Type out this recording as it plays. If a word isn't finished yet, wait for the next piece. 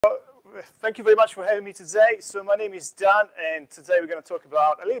thank you very much for having me today. So my name is Dan, and today we're going to talk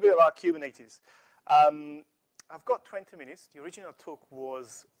about a little bit about Kubernetes. I've got 20 minutes. The original talk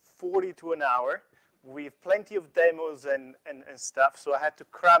was 40 to an hour with plenty of demos and stuff, so I had to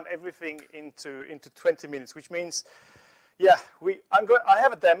cram everything into 20 minutes, which means, yeah, I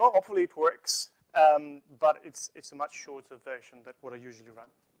have a demo. Hopefully it works, but it's a much shorter version than what I usually run.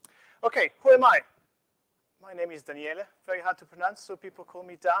 Okay, who am I? My name is Daniele, very hard to pronounce, so people call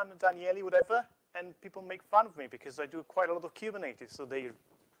me Dan, Daniele, whatever, and people make fun of me because I do quite a lot of Kubernetes, so they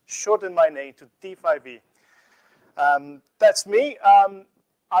shorten my name to D5E. That's me.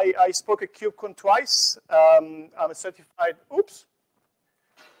 I spoke at KubeCon twice. I'm a certified, oops,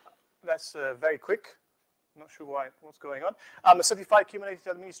 that's very quick. I'm not sure what's going on. I'm a certified Kubernetes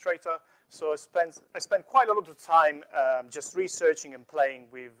administrator, so I spend quite a lot of time just researching and playing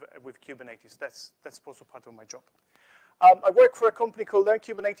with Kubernetes. That's also part of my job. I work for a company called Learn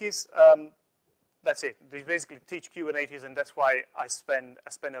Kubernetes. That's it. They basically teach Kubernetes, and that's why I spend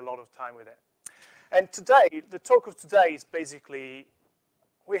a lot of time with it. And today, the talk of today is basically,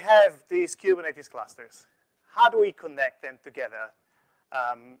 we have these Kubernetes clusters. How do we connect them together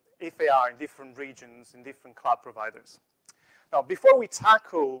if they are in different regions, in different cloud providers? Now, before we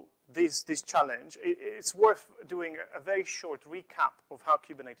tackle this challenge, it's worth doing a very short recap of how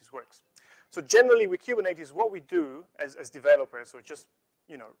Kubernetes works. So generally with Kubernetes, what we do as developers, or just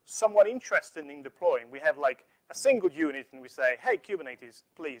someone interested in deploying, we have like a single unit and we say, hey, Kubernetes,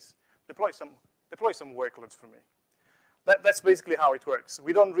 please deploy some workloads for me. That's basically how it works.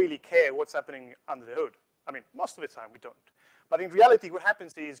 We don't really care what's happening under the hood. I mean, most of the time we don't. But in reality, what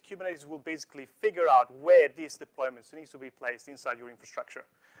happens is Kubernetes will basically figure out where these deployments need to be placed inside your infrastructure.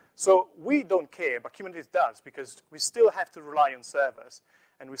 So we don't care, but Kubernetes does, because we still have to rely on servers,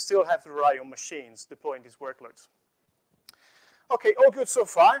 and we still have to rely on machines deploying these workloads. Okay, all good so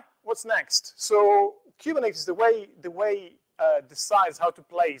far. What's next? So Kubernetes, the way decides how to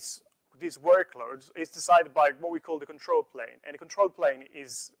place these workloads is decided by what we call the control plane. And the control plane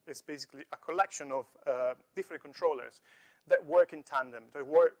is basically a collection of different controllers that work in tandem, that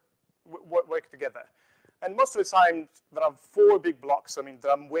work together. And most of the time, there are 4 big blocks. I mean,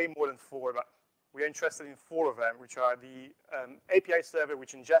 there are way more than 4, but we're interested in 4 of them, which are the API server,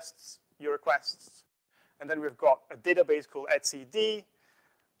 which ingests your requests. And then we've got a database called etcd.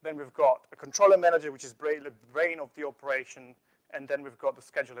 Then we've got a controller manager, which is the brain of the operation. And then we've got the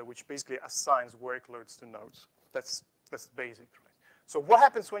scheduler, which basically assigns workloads to nodes. That's basic, right? So what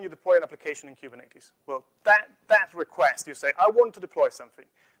happens when you deploy an application in Kubernetes? Well, that request, you say, I want to deploy something.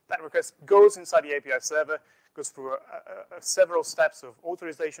 That request goes inside the API server, goes through several steps of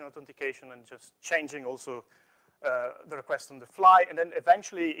authorization, authentication, and just changing also the request on the fly. And then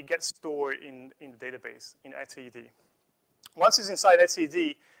eventually it gets stored in the database, in etcd. Once it's inside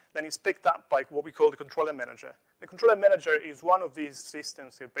etcd, then it's picked up by what we call the controller manager. The controller manager is one of these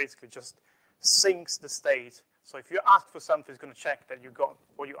systems that basically just syncs the state. So if you ask for something, it's going to check that you got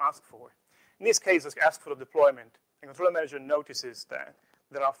what you asked for. In this case, it's asked for the deployment. The controller manager notices that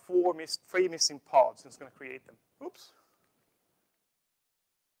there are 3 missing pods, and it's going to create them. Oops.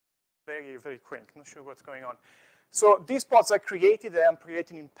 Very, very quick. Not sure what's going on. So these pods are created. They are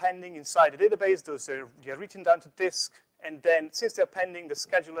created in pending inside the database. They are written down to disk. And then, since they're pending, the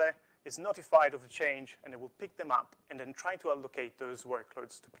scheduler is notified of the change, and it will pick them up and then try to allocate those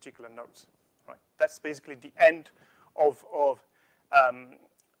workloads to particular nodes. Right? That's basically the end of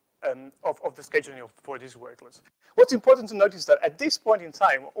the scheduling for these workloads. What's important to notice is that at this point in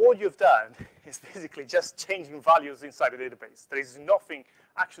time, all you've done is basically just changing values inside the database. There is nothing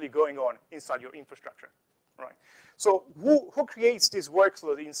actually going on inside your infrastructure. Right? So who creates this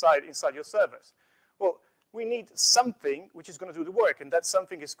workload inside your servers? Well, we need something which is going to do the work, and that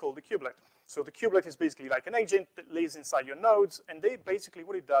something is called the kubelet. So the kubelet is basically like an agent that lives inside your nodes, and basically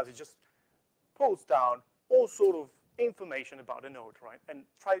what it does is just pulls down all sort of information about the node, right? And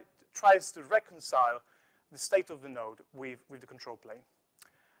tries to reconcile the state of the node with the control plane.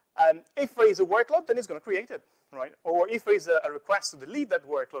 And if there is a workload, then it's going to create it, right? Or if there is a request to delete that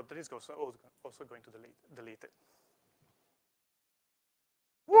workload, then it's also going to delete it.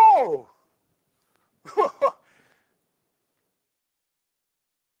 Whoa!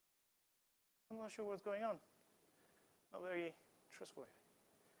 I'm not sure what's going on. Not very trustworthy.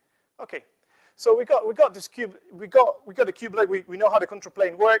 Okay, so we got this cube. We got the kubelet. We know how the control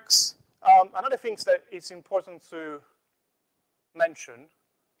plane works. Another thing that it's important to mention,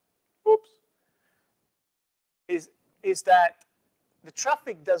 oops, is that the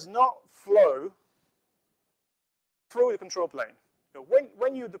traffic does not flow through the control plane.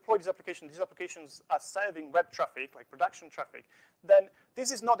 when you deploy these applications are serving web traffic, like production traffic, then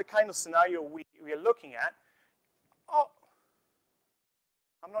this is not the kind of scenario we are looking at. Oh,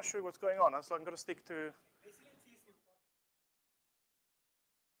 I'm not sure what's going on, so I'm going to stick to...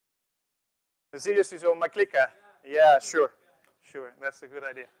 Resilience is on my clicker. Yeah, sure. Sure, that's a good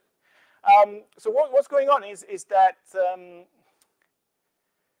idea. So what's going on is that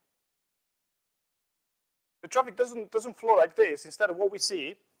the traffic doesn't flow like this. Instead of what we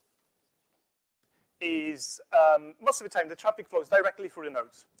see is most of the time the traffic flows directly through the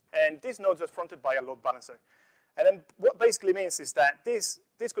nodes. And these nodes are fronted by a load balancer. And then what basically means is that this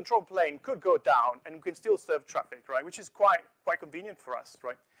control plane could go down and we can still serve traffic, right? Which is quite convenient for us,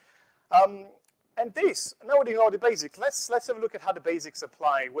 right? And this, now we know the basics. Let's have a look at how the basics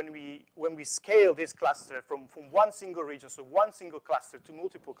apply when we scale this cluster from one single region, so one single cluster to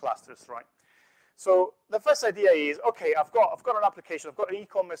multiple clusters, right? So the first idea is, okay, I've got an application, I've got an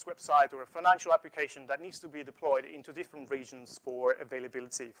e-commerce website or a financial application that needs to be deployed into different regions for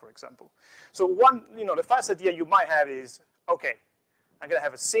availability, for example. So the first idea you might have is, okay, I'm going to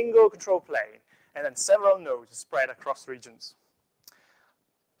have a single control plane and then several nodes spread across regions.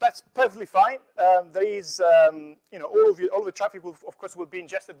 That's perfectly fine. There is, all the traffic will, of course, will be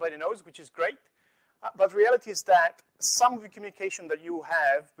ingested by the nodes, which is great. But the reality is that some of the communication that you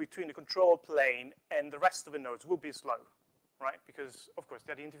have between the control plane and the rest of the nodes will be slow, right? Because, of course,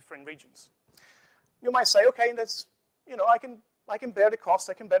 they're in different regions. You might say, okay, that's, I can bear the cost,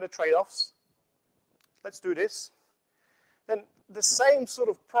 I can bear the trade-offs. Let's do this. Then the same sort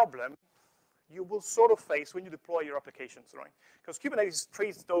of problem you will sort of face when you deploy your applications, right? Because Kubernetes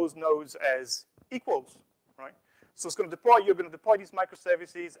treats those nodes as equals, right? So you're going to deploy these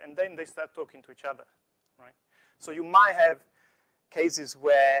microservices, and then they start talking to each other, right? So you might have cases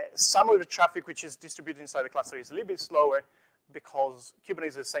where some of the traffic which is distributed inside the cluster is a little bit slower because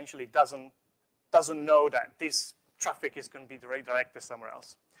Kubernetes essentially doesn't know that this traffic is going to be redirected somewhere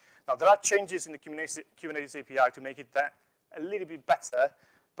else. Now, there are changes in the Kubernetes API to make it that a little bit better,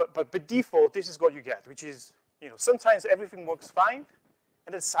 but by default, this is what you get, which is, sometimes everything works fine,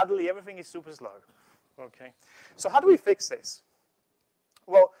 and then suddenly everything is super slow. Okay, so how do we fix this?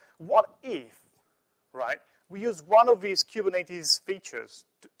 Well, what if, right, we use one of these Kubernetes features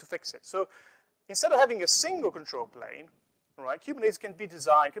to fix it? So instead of having a single control plane, right, Kubernetes can be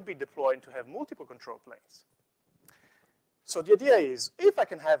deployed to have multiple control planes. So the idea is, if I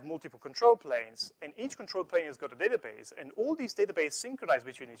can have multiple control planes, and each control plane has got a database, and all these databases synchronize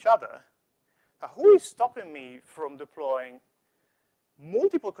between each other, who is stopping me from deploying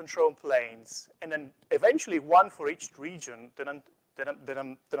multiple control planes, and then eventually one for each region that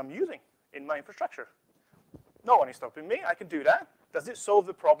I'm using in my infrastructure? No one is stopping me. I can do that. Does it solve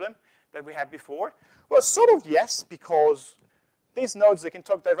the problem that we had before? Well, sort of yes, because these nodes, they can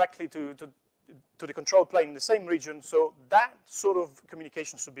talk directly to the control plane in the same region, so that sort of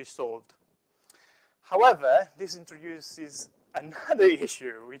communication should be solved. However, this introduces another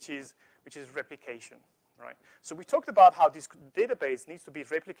issue, which is replication. Right. So we talked about how this database needs to be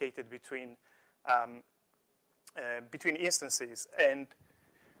replicated between instances, and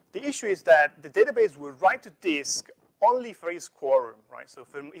the issue is that the database will write to disk only for its quorum, right? So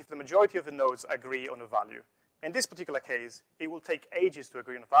if the majority of the nodes agree on a value. In this particular case, it will take ages to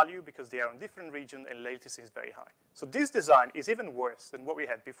agree on a value because they are in different regions and latency is very high. So this design is even worse than what we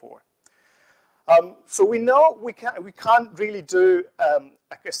had before. So we know we can't really do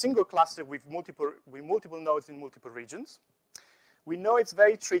a single cluster with multiple nodes in multiple regions. We know it's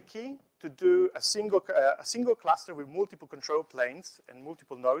very tricky to do a single cluster with multiple control planes and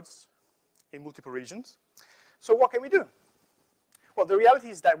multiple nodes in multiple regions. So what can we do? Well, the reality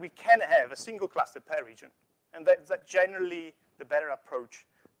is that we can have a single cluster per region, and that's generally the better approach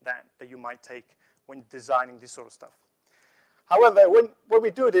that you might take when designing this sort of stuff. However, when we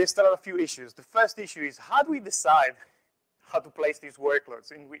do this, there are a few issues. The first issue is, how do we decide how to place these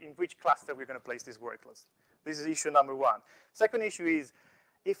workloads, in which cluster we're going to place these workloads? This is issue number one. Second issue is,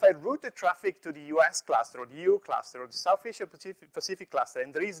 if I route the traffic to the US cluster or the EU cluster or the South Asia Pacific cluster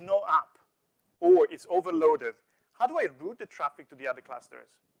and there is no app or it's overloaded, how do I route the traffic to the other clusters,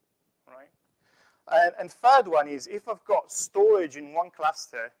 right? And third one is, if I've got storage in one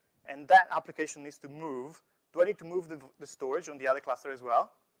cluster and that application needs to move, do I need to move the storage on the other cluster as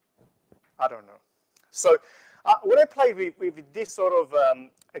well? I don't know. So when I played with this sort of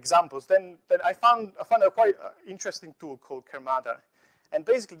examples, then I found a quite interesting tool called Karmada. And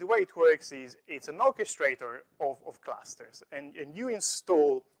basically the way it works is it's an orchestrator of clusters. And you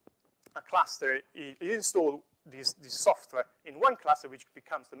install a cluster, you install this software in one cluster, which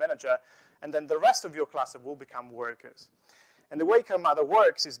becomes the manager, and then the rest of your cluster will become workers. And the way Karmada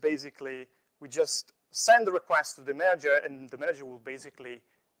works is basically we just send the request to the manager, and the manager will basically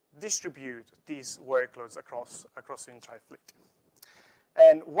distribute these workloads across the entire fleet.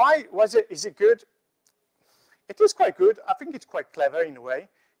 And why is it good? It is quite good. I think it's quite clever in a way.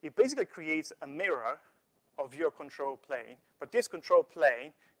 It basically creates a mirror of your control plane, but this control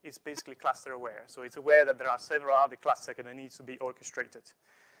plane is basically cluster aware. So it's aware that there are several other clusters that need to be orchestrated.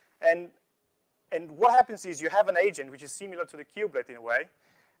 And what happens is you have an agent which is similar to the kubelet in a way,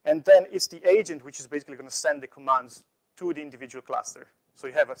 and then it's the agent which is basically going to send the commands to the individual cluster. So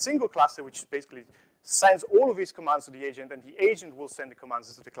you have a single cluster which basically sends all of these commands to the agent, and the agent will send the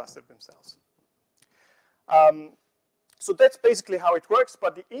commands to the cluster themselves. So that's basically how it works,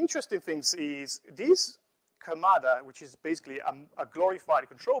 but the interesting thing is this Karmada, which is basically a glorified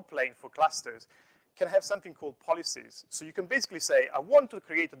control plane for clusters, can have something called policies. So you can basically say, I want to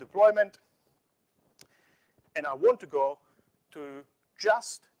create a deployment, and I want to go to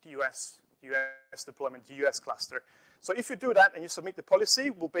just the US deployment, the US cluster. So if you do that and you submit the policy,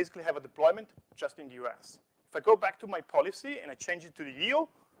 we'll basically have a deployment just in the US. If I go back to my policy and I change it to the EU,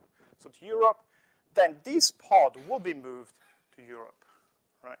 so to Europe, then this pod will be moved to Europe,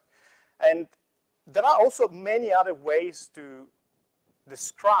 right? And there are also many other ways to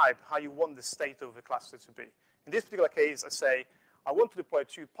describe how you want the state of the cluster to be. In this particular case, I say, I want to deploy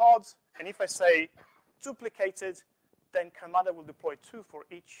 2 pods, and if I say duplicated, then Karmada will deploy 2 for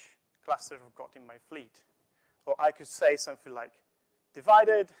each cluster I've got in my fleet. Or I could say something like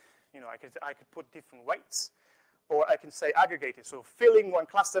divided, I could put different weights, or I can say aggregated, so filling one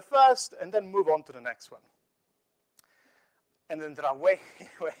cluster first and then move on to the next one. And then there are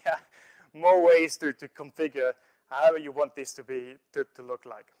more ways to configure however you want this to look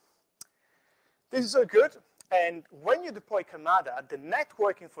like. This is so good, and when you deploy Karmada, the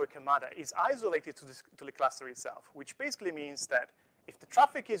networking for Karmada is isolated to the cluster itself, which basically means that if the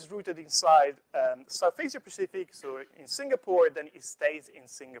traffic is routed inside South Asia Pacific, so in Singapore, then it stays in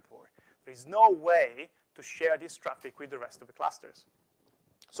Singapore. There is no way to share this traffic with the rest of the clusters.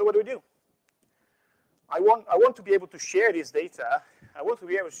 So what do? I want to be able to share this data. I want to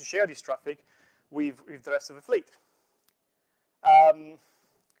be able to share this traffic with the rest of the fleet.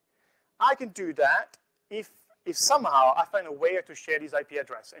 I can do that if somehow I find a way to share this IP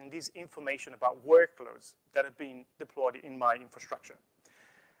address and this information about workloads that have been deployed in my infrastructure.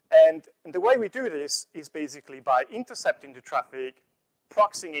 And the way we do this is basically by intercepting the traffic,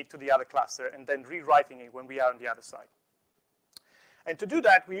 proxying it to the other cluster, and then rewriting it when we are on the other side. And to do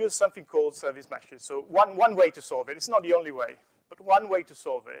that, we use something called service meshes. So one way to solve it, it's not the only way, but one way to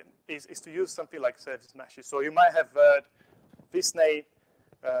solve it is to use something like service meshes. So you might have heard this name,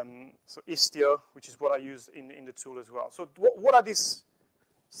 so Istio, which is what I use in the tool as well. So what are these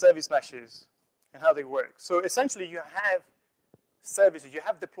service meshes and how they work? So essentially, you have services, you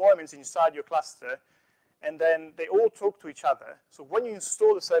have deployments inside your cluster, and then they all talk to each other. So when you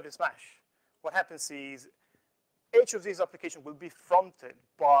install the service mesh, what happens is each of these applications will be fronted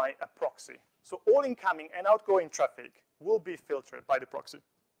by a proxy. So all incoming and outgoing traffic will be filtered by the proxy.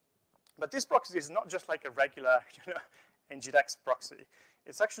 But this proxy is not just like a regular Nginx proxy.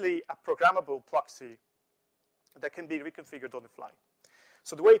 It's actually a programmable proxy that can be reconfigured on the fly.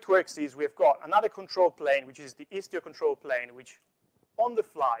 So the way it works is we've got another control plane, which is the Istio control plane, which on the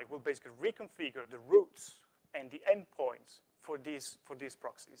fly will basically reconfigure the routes and the endpoints for these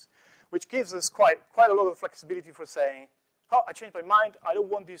proxies, which gives us quite a lot of flexibility for saying, oh, I changed my mind. I don't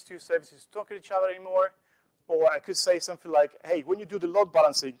want these 2 services to talk to each other anymore. Or I could say something like, hey, when you do the load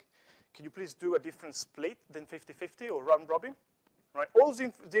balancing, can you please do a different split than 50-50 or round robin? Right? All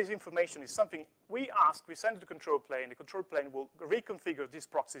this information is something we ask, we send to the control plane. The control plane will reconfigure these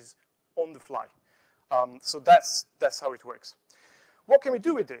proxies on the fly. So that's how it works. What can we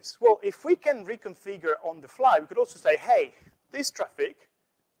do with this? Well, if we can reconfigure on the fly, we could also say, hey, this traffic,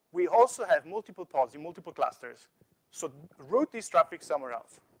 we also have multiple pods in multiple clusters. So route this traffic somewhere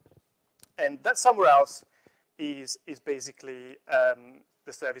else. And that somewhere else is basically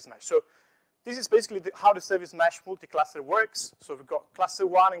the service mesh. So this is basically how the service mesh multi-cluster works. So we've got cluster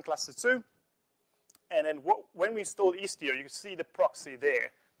 1 and cluster 2. And then when we install Istio, you can see the proxy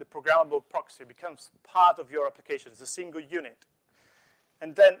there. The programmable proxy becomes part of your application. It's a single unit.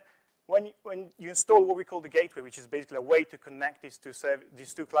 And then when you install what we call the gateway, which is basically a way to connect these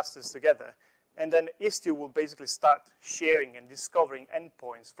two clusters together, and then Istio will basically start sharing and discovering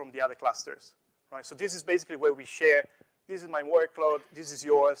endpoints from the other clusters. Right? So this is basically where we share, this is my workload, this is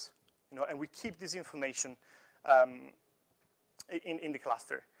yours, and we keep this information in the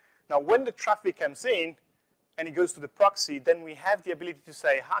cluster. Now, when the traffic comes in and it goes to the proxy, then we have the ability to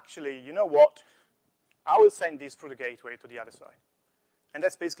say, actually, you know what? I will send this through the gateway to the other side. And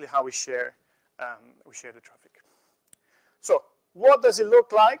that's basically how we share the traffic. So what does it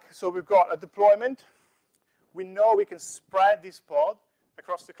look like? So we've got a deployment. We know we can spread this pod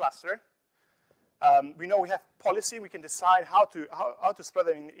across the cluster. We know we have policy. We can decide how to spread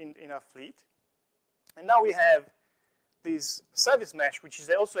them in our fleet. And now we have this service mesh, which is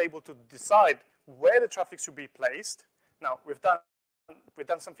also able to decide where the traffic should be placed. Now, we've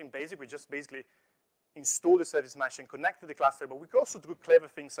done something basic. We just basically install the service mesh and connect to the cluster, but we can also do clever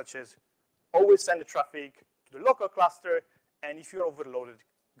things such as always send the traffic to the local cluster, and if you're overloaded,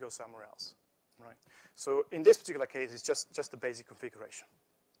 go somewhere else, right? So in this particular case, it's just a basic configuration.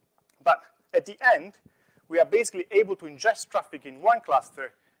 But at the end, we are basically able to ingest traffic in one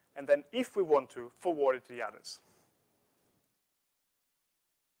cluster, and then if we want to, forward it to the others.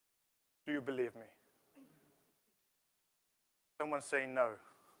 Do you believe me? Someone saying no.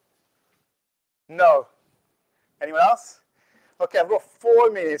 No. Anyone else? Okay, I've got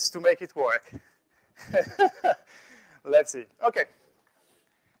 4 minutes to make it work. Let's see. Okay.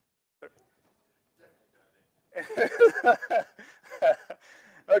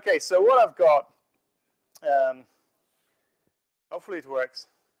 Okay, so what I've got, hopefully it works.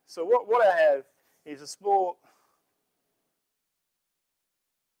 So what I have is a small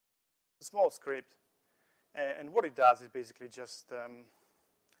script, and what it does is basically just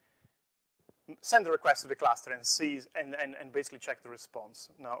send the request to the cluster and sees and basically check the response.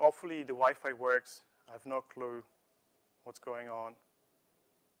 Now, hopefully the Wi-Fi works. I have no clue what's going on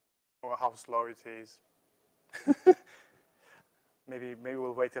or how slow it is. maybe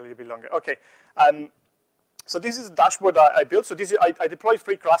we'll wait a little bit longer. Okay. So this is a dashboard I built. So I deployed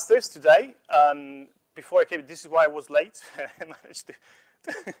 3 clusters today. Before I came, this is why I was late. I managed to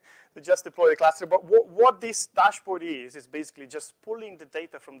just deploy the cluster. But what this dashboard is basically just pulling the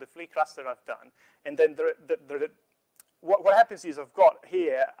data from the 3 clusters I've done. And then what happens is I've got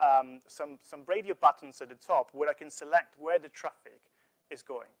here some radio buttons at the top where I can select where the traffic is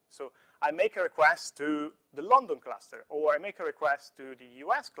going. So I make a request to the London cluster, or I make a request to the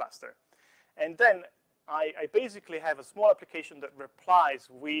US cluster. And then I basically have a small application that replies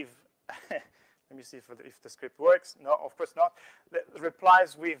with, let me see if the script works. No, of course not. That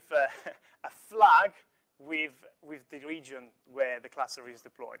replies with a flag with the region where the cluster is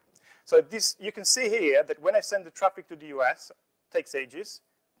deployed. So this, you can see here that when I send the traffic to the US, it takes ages,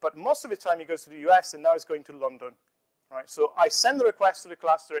 but most of the time it goes to the US and now it's going to London. Right? So I send the request to the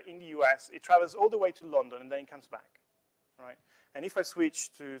cluster in the US, it travels all the way to London and then it comes back. Right? And if I switch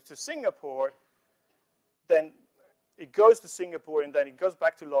to Singapore, then it goes to Singapore and then it goes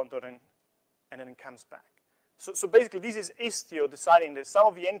back to London and then it comes back. So basically, this is Istio deciding that some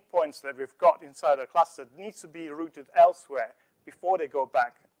of the endpoints that we've got inside our cluster needs to be routed elsewhere before they go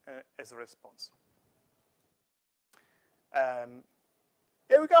back as a response.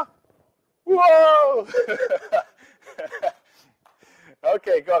 Here we go. Whoa!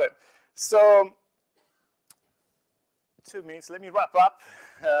 Okay, got it. So 2 minutes. Let me wrap up.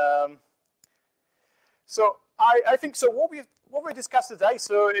 So I think so. What we discussed today.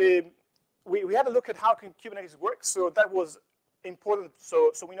 So. We had a look at how Kubernetes works, so that was important.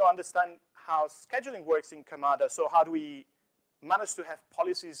 So we now understand how scheduling works in Karmada. So how do we manage to have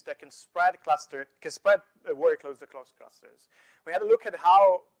policies that can spread workloads across clusters? We had a look at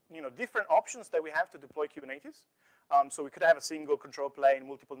how different options that we have to deploy Kubernetes. So we could have a single control plane,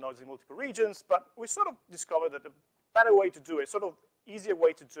 multiple nodes in multiple regions, but we sort of discovered that the better way to do it, sort of easier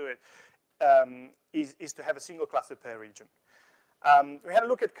way to do it, is to have a single cluster per region. We had a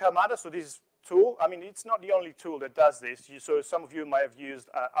look at Karmada, so this tool. I mean, it's not the only tool that does this. So some of you might have used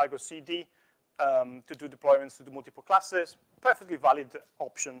Argo CD to do deployments to do multiple clusters. Perfectly valid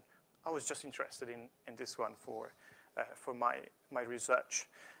option. I was just interested in this one for my research.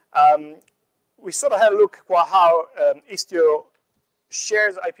 We sort of had a look at how Istio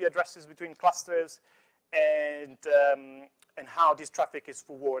shares IP addresses between clusters and how this traffic is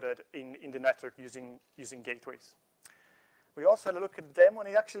forwarded in the network using gateways. We also had a look at the demo, and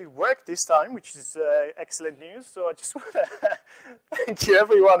it actually worked this time, which is excellent news. So I just want to thank you,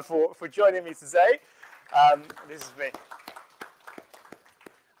 everyone, for joining me today. This is me.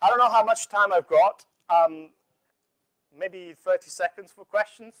 I don't know how much time I've got. Maybe 30 seconds for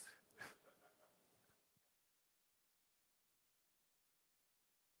questions.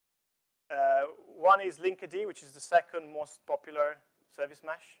 One is Linkerd, which is the second most popular service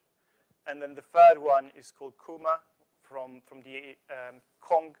mesh. And then the third one is called Kuma, from the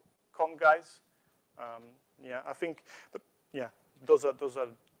Kong guys. Yeah, I think, but yeah, those are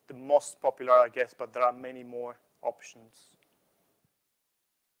the most popular, I guess, but there are many more options.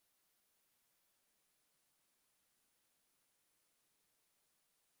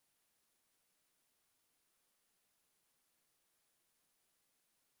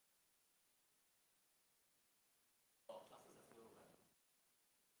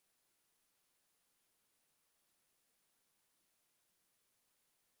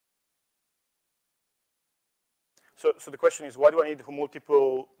 So the question is, why do I need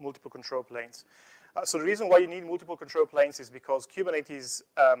multiple control planes? So the reason why you need multiple control planes is because Kubernetes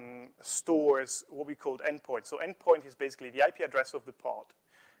stores what we call endpoint. So endpoint is basically the IP address of the pod.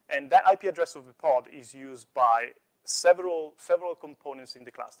 And that IP address of the pod is used by several components in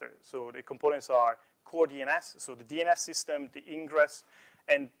the cluster. So the components are core DNS, so the DNS system, the ingress.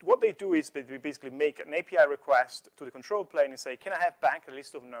 And what they do is they basically make an API request to the control plane and say, can I have back a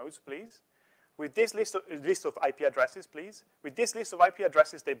list of nodes, please? With this list of IP addresses, please. With this list of IP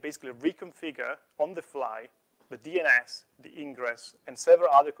addresses, they basically reconfigure on the fly the DNS, the ingress, and several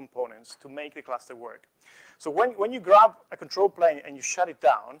other components to make the cluster work. So when you grab a control plane and you shut it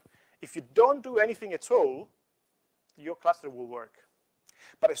down, if you don't do anything at all, your cluster will work.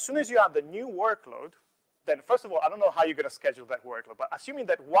 But as soon as you add the new workload, then first of all, I don't know how you're going to schedule that workload, but assuming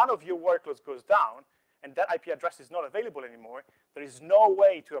that one of your workloads goes down and that IP address is not available anymore, there is no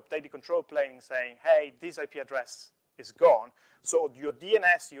way to update the control plane saying, hey, this IP address is gone. So your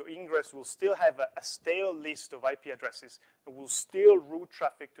DNS, your ingress will still have a stale list of IP addresses and will still route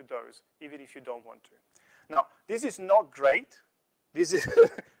traffic to those, even if you don't want to. Now, this is not great,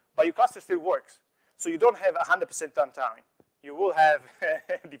 but your cluster still works. So you don't have 100% downtime. You will have,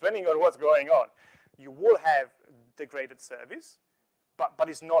 depending on what's going on, you will have degraded service, but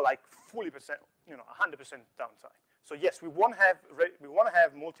it's not like fully 100% downtime. So yes, we want to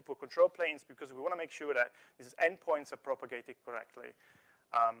have multiple control planes because we want to make sure that these endpoints are propagated correctly.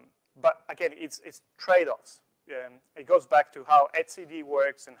 But again, it's trade-offs. It goes back to how etcd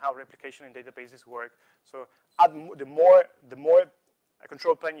works and how replication in databases work. So the more a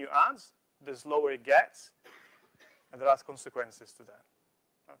control plane you add, the slower it gets, and there are consequences to that.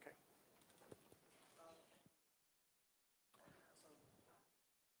 Okay.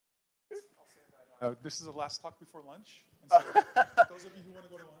 This is the last talk before lunch. And so those of you who want to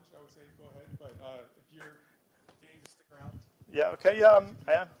go to lunch, I would say go ahead. But if you're getting to stick around. Yeah, okay, yeah,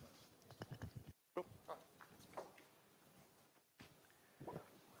 I am. Cool.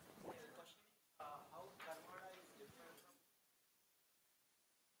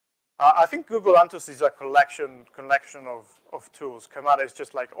 I think Google Anthos is a collection of tools. Karmada is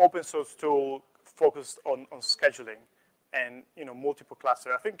just like open source tool focused on scheduling and multiple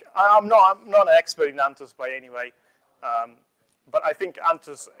cluster. I think I'm not an expert in Anthos by any way, but I think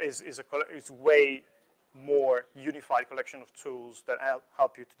Anthos is way more unified collection of tools that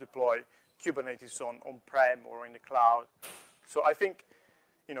help you to deploy Kubernetes on-prem or in the cloud. So I think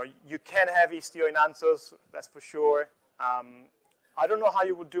you can have Istio in Anthos, that's for sure. I don't know how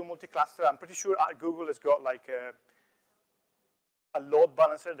you would do multi-cluster. I'm pretty sure Google has got like a load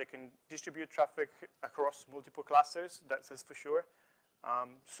balancer that can distribute traffic across multiple clusters. That's for sure.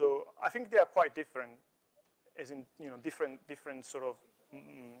 So I think they are quite different, as in different sort of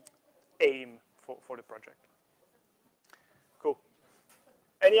aim for the project. Cool.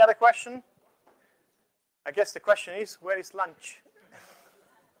 Any other question? I guess the question is, where is lunch?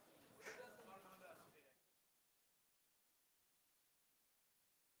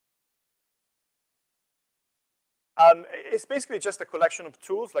 It's basically just a collection of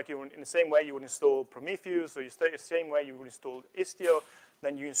tools, like in the same way you would install Prometheus, or the same way you would install Istio.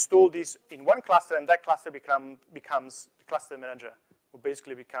 Then you install this in one cluster, and that cluster becomes the cluster manager, will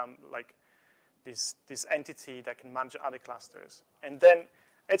basically become like this entity that can manage other clusters. And then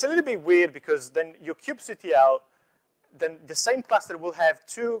it's a little bit weird because then your kubectl, then the same cluster will have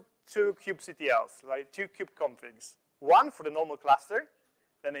two kubectls, right? Two kubeconfigs. One for the normal cluster.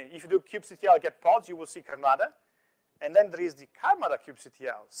 Then if you do kubectl get pods, you will see Karmada. And then there is the Karmada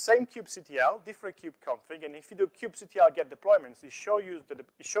kubectl, same kubectl, different kubeconfig. And if you do kubectl get deployments, it shows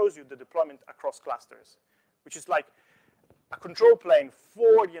you the deployment across clusters, which is like a control plane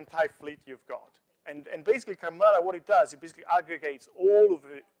for the entire fleet you've got. And basically Karmada, what it does, it basically aggregates all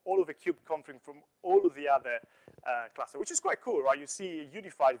of the kubeconfig from all of the other clusters, which is quite cool, right? You see a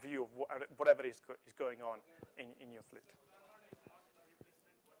unified view of whatever is going on in your fleet.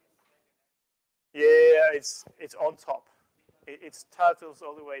 Yeah, it's on top. It's turtles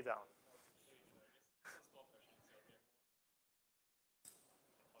all the way down.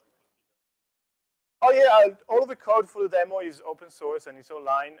 Oh yeah, all of the code for the demo is open source and it's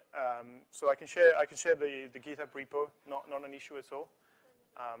online, so I can share the GitHub repo. Not an issue at all.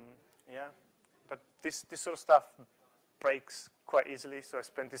 Yeah, but this sort of stuff breaks quite easily, so I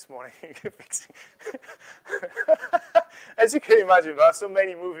spent this morning fixing. As you can imagine, there are so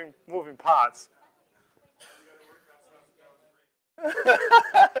many moving parts.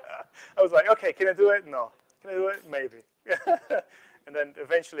 I was like, okay, can I do it? No. Can I do it? Maybe. And then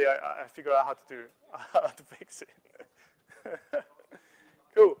eventually I figured out how to fix it.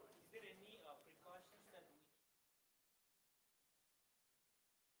 Cool.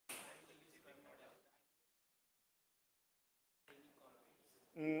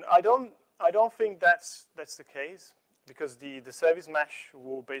 I don't think that's the case, because the service mesh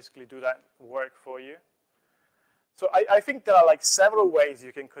will basically do that work for you. So I think there are like several ways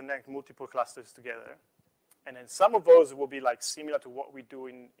you can connect multiple clusters together. And then some of those will be like similar to what we do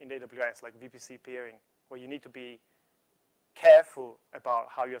in AWS, like VPC peering, where you need to be careful about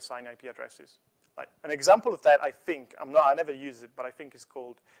how you assign IP addresses. Like an example of that, I never use it, but I think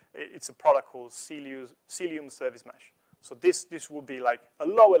it's a product called Cilium Service Mesh. So this will be like a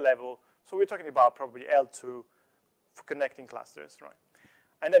lower level. So we're talking about probably L2 for connecting clusters, right?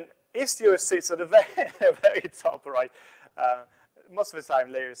 And then Istio sits at the very top, right? Most of the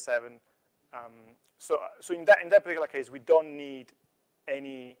time, layer 7. So in that particular case, we don't need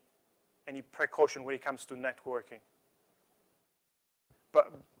any precaution when it comes to networking.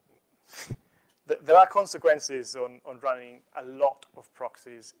 But there are consequences on running a lot of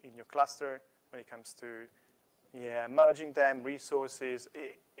proxies in your cluster when it comes to managing them, resources.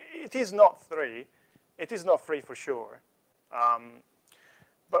 It is not free. It is not free for sure.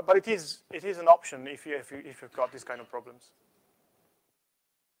 But it is an option if you've got these kind of problems.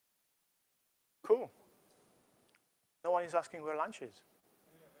 Cool. No one is asking where lunch is.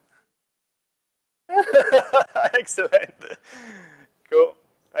 Excellent. Cool.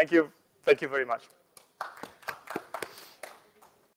 Thank you. Thank you very much.